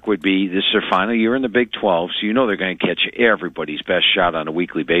question mark would be this is their final year in the Big 12, so you know they're going to catch everybody's best shot on a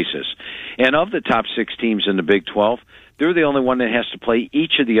weekly basis. And of the top 6 teams in the Big 12, they're the only one that has to play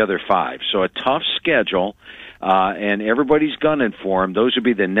each of the other 5. So a tough schedule. and everybody's gunning for them. Those would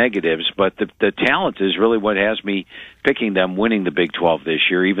be the negatives, but the talent is really what has me picking them winning the Big 12 this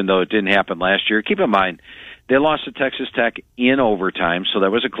year, even though it didn't happen last year. Keep in mind, they lost to Texas Tech in overtime, so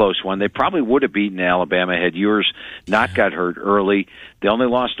that was a close one. They probably would have beaten Alabama had Ewers not got hurt early. They only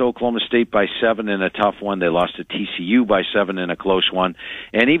lost to Oklahoma State by 7 in a tough one. They lost to TCU by 7 in a close one.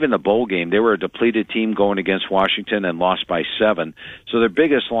 And even the bowl game, they were a depleted team going against Washington and lost by 7. So their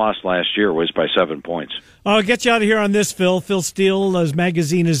biggest loss last year was by 7 points. I'll get you out of here on this, Phil. Phil Steele, his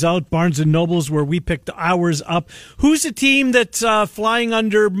magazine is out, Barnes & Noble's, where we picked ours up. Who's a team that's flying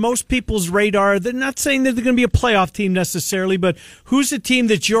under most people's radar? They're not saying that they're going to be a playoff team necessarily, but who's a team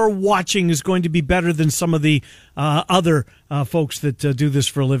that you're watching is going to be better than some of the other folks that do this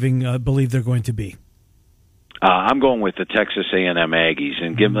for a living believe they're going to be? I'm going with the Texas A&M Aggies,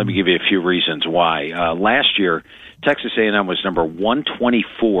 and let me give you a few reasons why. Last year, Texas A&M was number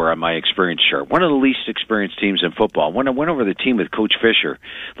 124 on my experience chart, one of the least experienced teams in football. When I went over the team with Coach Fisher,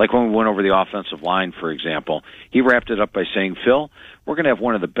 like when we went over the offensive line, for example, he wrapped it up by saying, Phil, we're going to have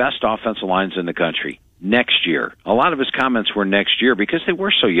one of the best offensive lines in the country next year. A lot of his comments were next year because they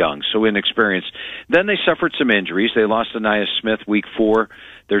were so young, so inexperienced. Then they suffered some injuries. They lost Anais Smith week 4,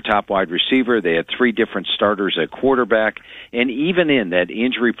 their top wide receiver. They had 3 different starters at quarterback. And even in that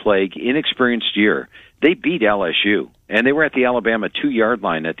injury-plagued, inexperienced year, they beat LSU, and they were at the Alabama 2-yard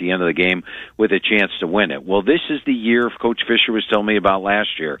line at the end of the game with a chance to win it. Well, this is the year Coach Fisher was telling me about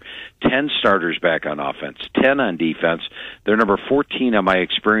last year. 10 starters back on offense, 10 on defense. They're number 14 on my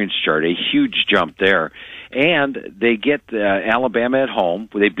experience chart, a huge jump there. And they get Alabama at home.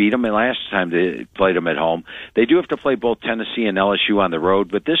 They beat them last time they played them at home. They do have to play both Tennessee and LSU on the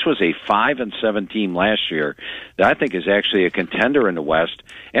road, but this was a 5-7 team last year that I think is actually a contender in the West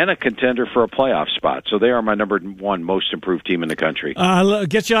and a contender for a playoff spot. So they are my number 1 most improved team in the country.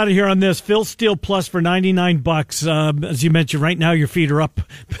 Get you out of here on this. Phil Steele Plus for $99. As you mentioned, right now your feet are up,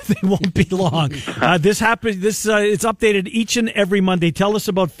 but they won't be long. This happens. It's updated each and every Monday. Tell us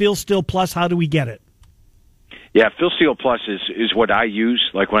about Phil Steele Plus. How do we get it? Yeah, Phil Steele Plus is what I use,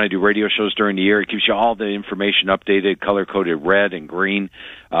 like when I do radio shows during the year. It gives you all the information updated, color-coded red and green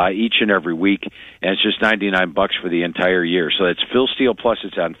each and every week, and it's just $99 for the entire year. So that's Phil Steele Plus.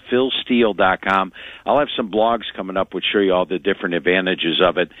 It's on philsteele.com. I'll have some blogs coming up which show you all the different advantages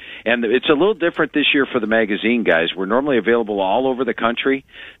of it. And it's a little different this year for the magazine, guys. We're normally available all over the country.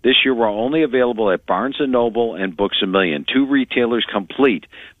 This year we're only available at Barnes & Noble and Books A Million, 2 retailers complete.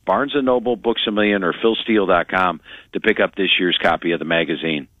 Barnes & Noble, Books A Million, or philsteele.com to pick up this year's copy of the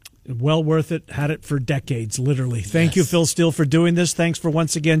magazine. Well worth it. Had it for decades, literally. Thank you, Phil Steele, for doing this. Thanks for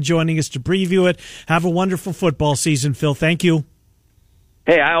once again joining us to preview it. Have a wonderful football season, Phil. Thank you.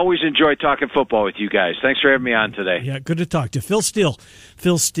 Hey, I always enjoy talking football with you guys. Thanks for having me on today. Yeah, good to talk to Phil Steele,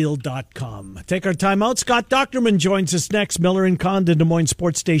 philsteele.com. Take our time out. Scott Dochterman joins us next. Miller and Condon, Des Moines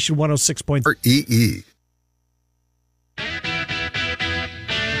Sports Station 106.3. EE.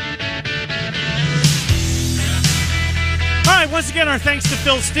 Once again, our thanks to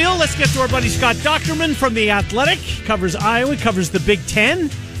Phil Steele. Let's get to our buddy Scott Dochterman from The Athletic. Covers Iowa, covers the Big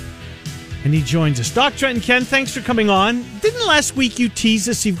Ten. And he joins us. Doc, Trent, and Ken, thanks for coming on. Didn't last week you tease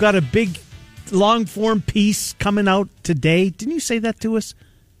us you've got a big, long-form piece coming out today? Didn't you say that to us?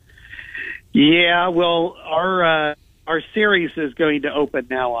 Yeah, well, our series is going to open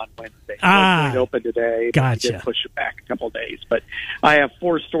now on Wednesday. It's going to open today. Gotcha. We did push it back a couple of days. But I have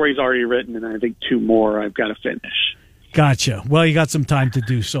 4 stories already written, and I think 2 more I've got to finish. Gotcha. Well, you got some time to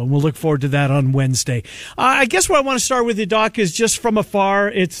do so. We'll look forward to that on Wednesday. I guess where I want to start with you, Doc, is just from afar.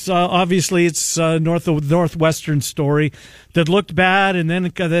 It's obviously it's Northwestern story that looked bad, and then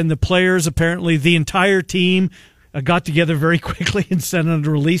the players, apparently the entire team, got together very quickly and sent out a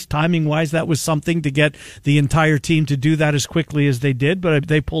release. Timing-wise, that was something to get the entire team to do that as quickly as they did, but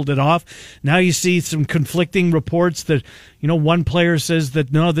they pulled it off. Now you see some conflicting reports that, one player says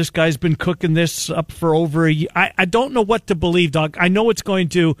that, no, this guy's been cooking this up for over a year. I don't know what to believe, Doc. I know it's going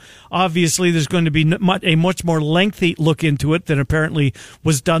to, obviously, there's going to be a much more lengthy look into it than apparently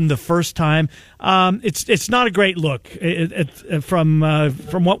was done the first time. It's not a great look from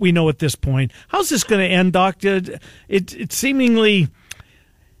what we know at this point. How's this going to end, Doc? It's seemingly,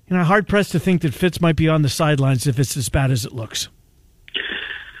 hard pressed to think that Fitz might be on the sidelines if it's as bad as it looks.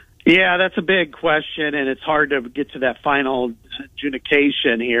 Yeah, that's a big question, and it's hard to get to that final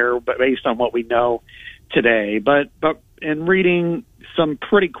adjudication here, but based on what we know today. But in reading some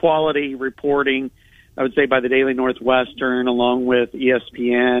pretty quality reporting, I would say by the Daily Northwestern, along with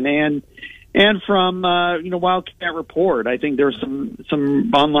ESPN and from Wildcat Report, I think there's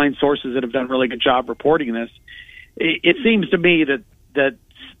some online sources that have done a really good job reporting this. It seems to me that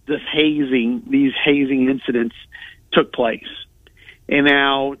these hazing incidents took place. And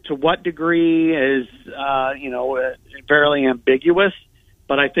now, to what degree is fairly ambiguous,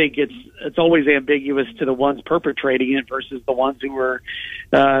 but I think it's always ambiguous to the ones perpetrating it versus the ones who were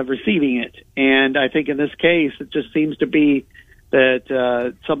receiving it. And I think in this case, it just seems to be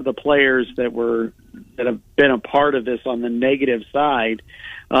that some of the players that have been a part of this on the negative side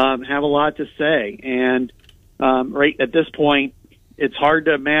have a lot to say. And right at this point, it's hard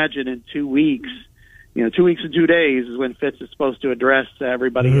to imagine in 2 weeks. 2 weeks and 2 days is when Fitz is supposed to address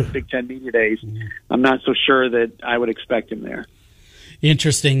everybody at Big Ten Media Days. I'm not so sure that I would expect him there.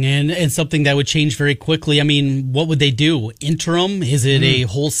 Interesting, and something that would change very quickly. I mean, what would they do? Interim? Is it a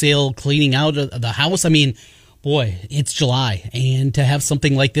wholesale cleaning out of the house? I mean, boy, it's July, and to have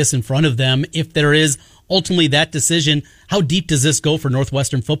something like this in front of them, if there is ultimately that decision, how deep does this go for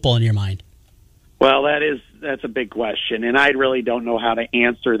Northwestern football in your mind? Well, that's a big question, and I really don't know how to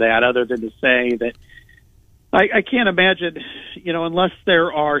answer that other than to say that I can't imagine, unless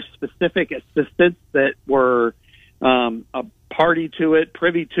there are specific assistants that were a party to it,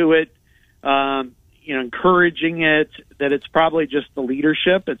 privy to it, encouraging it, that it's probably just the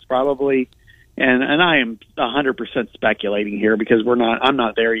leadership. It's probably, and I am 100% speculating here because I'm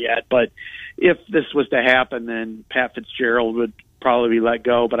not there yet, but if this was to happen, then Pat Fitzgerald would probably be let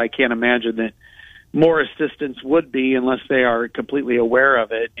go, but I can't imagine that more assistants would be unless they are completely aware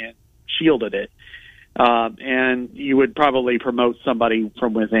of it and shielded it. And you would probably promote somebody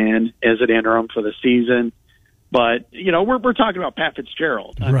from within as an interim for the season. But, we're talking about Pat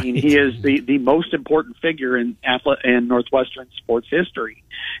Fitzgerald. I mean, he is the most important figure in Northwestern sports history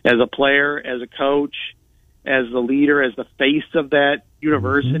as a player, as a coach, as the leader, as the face of that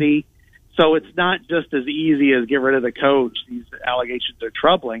university. So it's not just as easy as get rid of the coach. These allegations are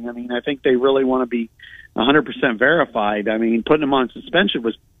troubling. I mean, I think they really want to be 100% verified. I mean, putting him on suspension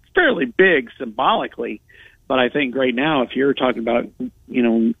was fairly big symbolically, but I think right now, if you're talking about,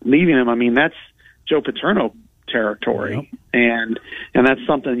 leaving him, I mean, that's Joe Paterno territory. Yep. And that's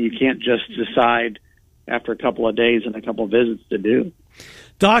something you can't just decide after a couple of days and a couple of visits to do.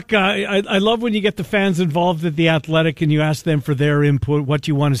 Doc, I love when you get the fans involved at the Athletic and you ask them for their input, what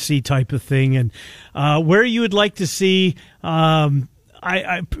you want to see type of thing, and where you would like to see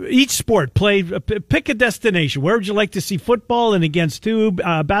each sport play. Pick a destination. Where would you like to see football and against who,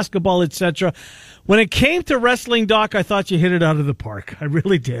 basketball, etc.? When it came to wrestling, Doc, I thought you hit it out of the park. I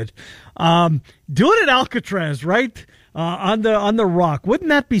really did. Do it at Alcatraz, right? On the Rock. Wouldn't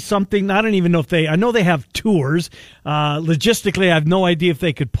that be something? I don't even know if I know they have tours. Logistically, I have no idea if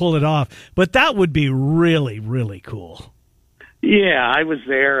they could pull it off, but that would be really, really cool. Yeah, I was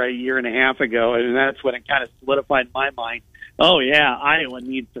there a year and a half ago, and that's when it kind of solidified in my mind. Oh, yeah, Iowa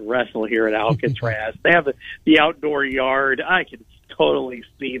needs to wrestle here at Alcatraz. They have the outdoor yard. I can totally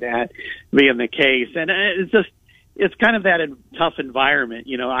see that being the case. And it's kind of that tough environment.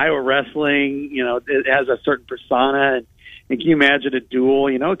 Iowa wrestling, it has a certain persona. And can you imagine a duel,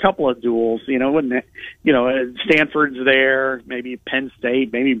 a couple of duels, wouldn't it? Stanford's there, maybe Penn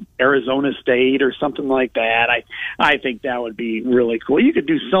State, maybe Arizona State or something like that. I think that would be really cool. You could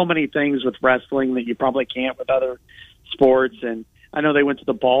do so many things with wrestling that you probably can't with other sports. And I know they went to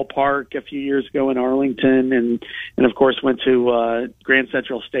the ballpark a few years ago in Arlington and of course went to Grand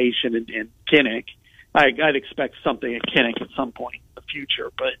Central Station in Kinnick. I'd expect something at Kinnick at some point in the future.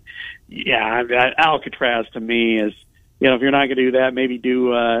 But, yeah, Alcatraz to me is, if you're not going to do that, maybe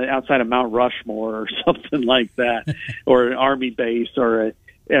do outside of Mount Rushmore or something like that, or an Army base or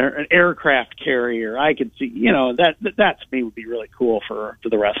an aircraft carrier. I could see, that to me would be really cool for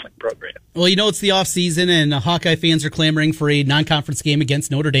the wrestling program. Well, it's the off season, and Hawkeye fans are clamoring for a non-conference game against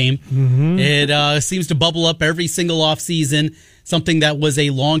Notre Dame. Mm-hmm. It seems to bubble up every single off season, something that was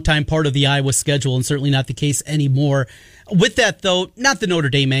a long-time part of the Iowa schedule, and certainly not the case anymore. With that, though, not the Notre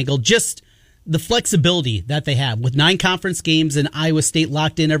Dame angle, just the flexibility that they have with 9 conference games and Iowa State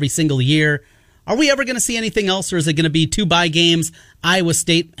locked in every single year. Are we ever going to see anything else, or is it going to be 2 bye games, Iowa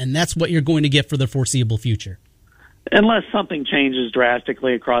State, and that's what you're going to get for the foreseeable future? Unless something changes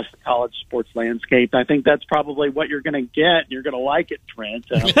drastically across the college sports landscape, I think that's probably what you're going to get. You're going to like it, Trent.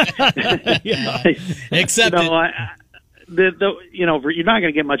 Accept it. You're not going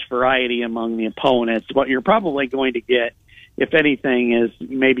to get much variety among the opponents. What you're probably going to get, if anything, is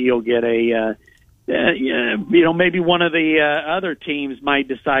maybe you'll get maybe one of the other teams might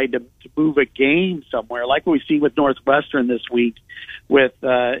decide to move a game somewhere, like we see with Northwestern this week,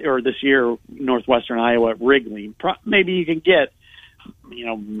 or this year, Northwestern Iowa at Wrigley. Maybe you can get,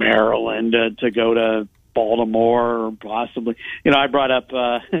 Maryland to go to Baltimore, or possibly. I brought up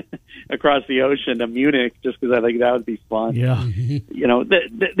across the ocean to Munich just because I think that would be fun. Yeah.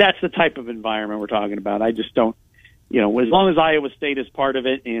 That's the type of environment we're talking about. I just don't, as long as Iowa State is part of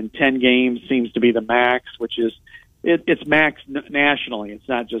it, and 10 games seems to be the max, which is it's max nationally. It's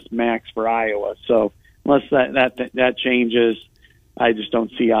not just max for Iowa. So unless that changes, I just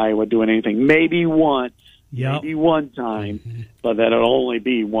don't see Iowa doing anything. Maybe once. Yep. Maybe one time, but that'll only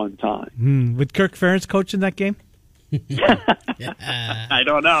be one time. Would Kirk Ferentz coach in that game? I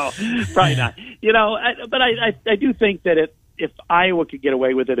don't know. Probably not. But I do think that if Iowa could get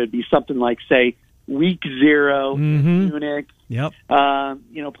away with it, it'd be something like, say, week 0 in Munich. Yep.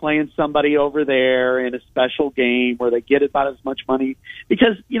 Playing somebody over there in a special game where they get about as much money.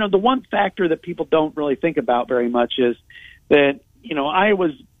 Because, the one factor that people don't really think about very much is that,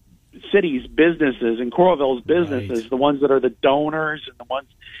 Iowa's city's businesses and Coralville's businesses, the ones that are the donors and the ones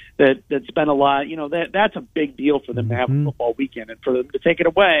that spend a lot, that's a big deal for them to have a football weekend. And for them to take it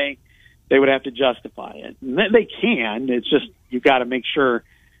away, they would have to justify it. And they can. It's just you've got to make sure,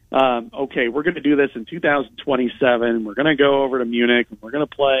 okay, we're going to do this in 2027. We're going to go over to Munich and we're going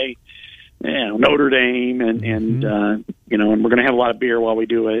to play Notre Dame and and we're going to have a lot of beer while we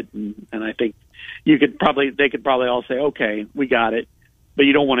do it. And I think they could probably all say, okay, we got it. But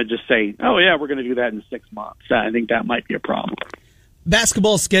you don't want to just say, oh, yeah, we're going to do that in 6 months. I think that might be a problem.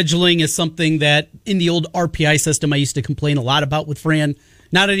 Basketball scheduling is something that in the old RPI system I used to complain a lot about with Fran.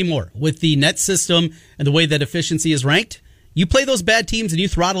 Not anymore. With the net system and the way that efficiency is ranked, you play those bad teams and you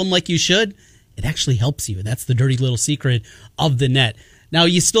throttle them like you should, it actually helps you. That's the dirty little secret of the net. Now,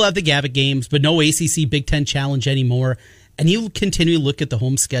 you still have the Gavitt games, but no ACC Big Ten Challenge anymore. And you continue to look at the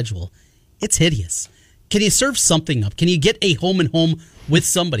home schedule. It's hideous. Can you serve something up? Can you get a home and home with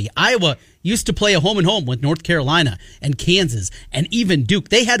somebody? Iowa used to play a home and home with North Carolina and Kansas and even Duke.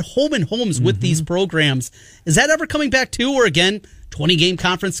 They had home and homes with these programs. Is that ever coming back too? Or again, 20-game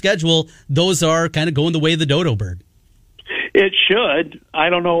conference schedule, those are kind of going the way of the dodo bird? It should. I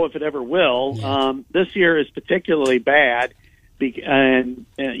don't know if it ever will. Yeah. This year is particularly bad, and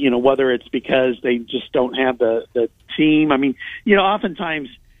whether it's because they just don't have the team. I mean, oftentimes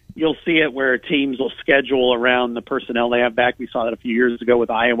you'll see it where teams will schedule around the personnel they have back. We saw that a few years ago with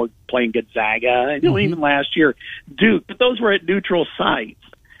Iowa playing Gonzaga, even last year, Duke. But those were at neutral sites.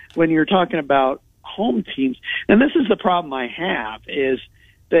 When you're talking about home teams, and this is the problem I have, is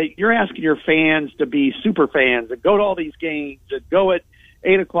that you're asking your fans to be super fans and go to all these games and go at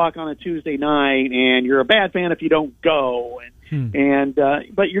 8:00 on a Tuesday night, and you're a bad fan if you don't go.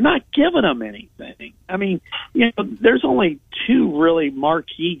 But you're not giving them anything. I mean, there's only 2 really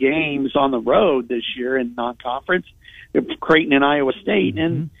marquee games on the road this year in non-conference, Creighton and Iowa State,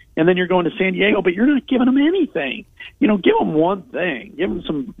 and then you're going to San Diego, but you're not giving them anything. Give them one thing, give them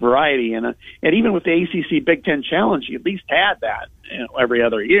some variety, and even with the ACC Big Ten Challenge, you at least had that every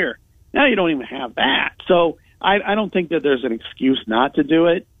other year. Now you don't even have that, so I don't think that there's an excuse not to do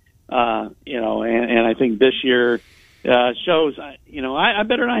it. And I think this year shows. I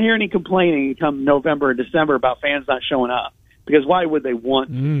better not hear any complaining come November and December about fans not showing up, because why would they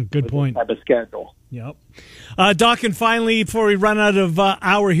want good point. This type of schedule? Yep. Doc, and finally, before we run out of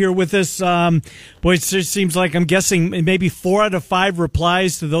hour here with this, boy, it just seems like I'm guessing maybe 4 out of 5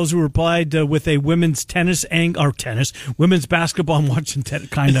 replies to those who replied with a women's women's basketball. I'm watching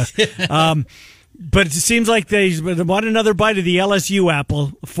kind of. But it seems like they want another bite of the LSU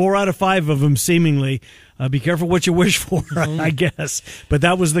apple. 4 out of 5 of them, seemingly. Be careful what you wish for, I guess. But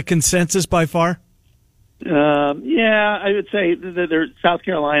that was the consensus by far? Yeah, I would say that South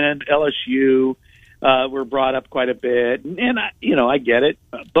Carolina and LSU were brought up quite a bit. And I get it.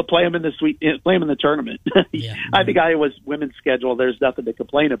 But play them in the tournament. Yeah. I think Iowa's women's schedule, there's nothing to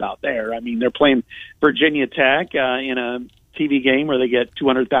complain about there. I mean, they're playing Virginia Tech in a TV game where they get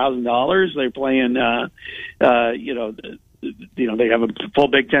 $200,000. They're playing, they have a full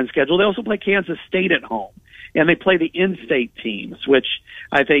Big Ten schedule. They also play Kansas State at home, and they play the in-state teams, which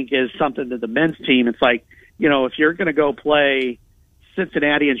I think is something that the men's team. It's like, if you're going to go play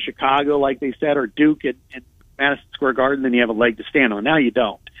Cincinnati and Chicago, like they said, or Duke at Madison Square Garden, then you have a leg to stand on. Now you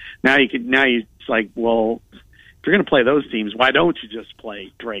don't. It's like, well, if you're going to play those teams, why don't you just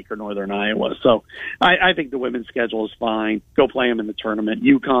play Drake or Northern Iowa? So I think the women's schedule is fine. Go play them in the tournament,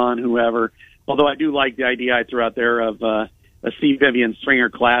 UConn, whoever. Although I do like the idea I threw out there of a Steve Vivian Stringer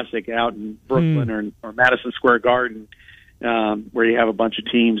Classic out in Brooklyn or Madison Square Garden, where you have a bunch of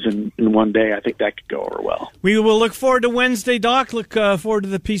teams in one day. I think that could go over well. We will look forward to Wednesday, Doc. Look forward to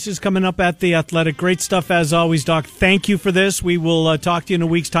the pieces coming up at The Athletic. Great stuff as always, Doc. Thank you for this. We will talk to you in a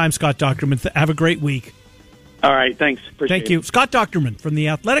week's time, Scott Dochterman. Have a great week. All right, thanks. Appreciate Thank you. Scott Dochterman from The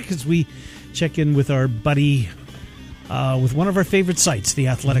Athletic as we check in with our buddy with one of our favorite sites,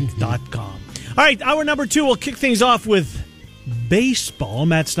 theathletic.com. All right, hour number 2, we'll kick things off with baseball.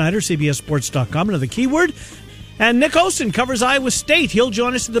 Matt Snyder, CBSSports.com, another keyword. And Nick Olson covers Iowa State. He'll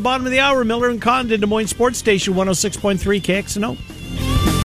join us at the bottom of the hour. Miller and Condon, Des Moines Sports Station, 106.3 KXNO.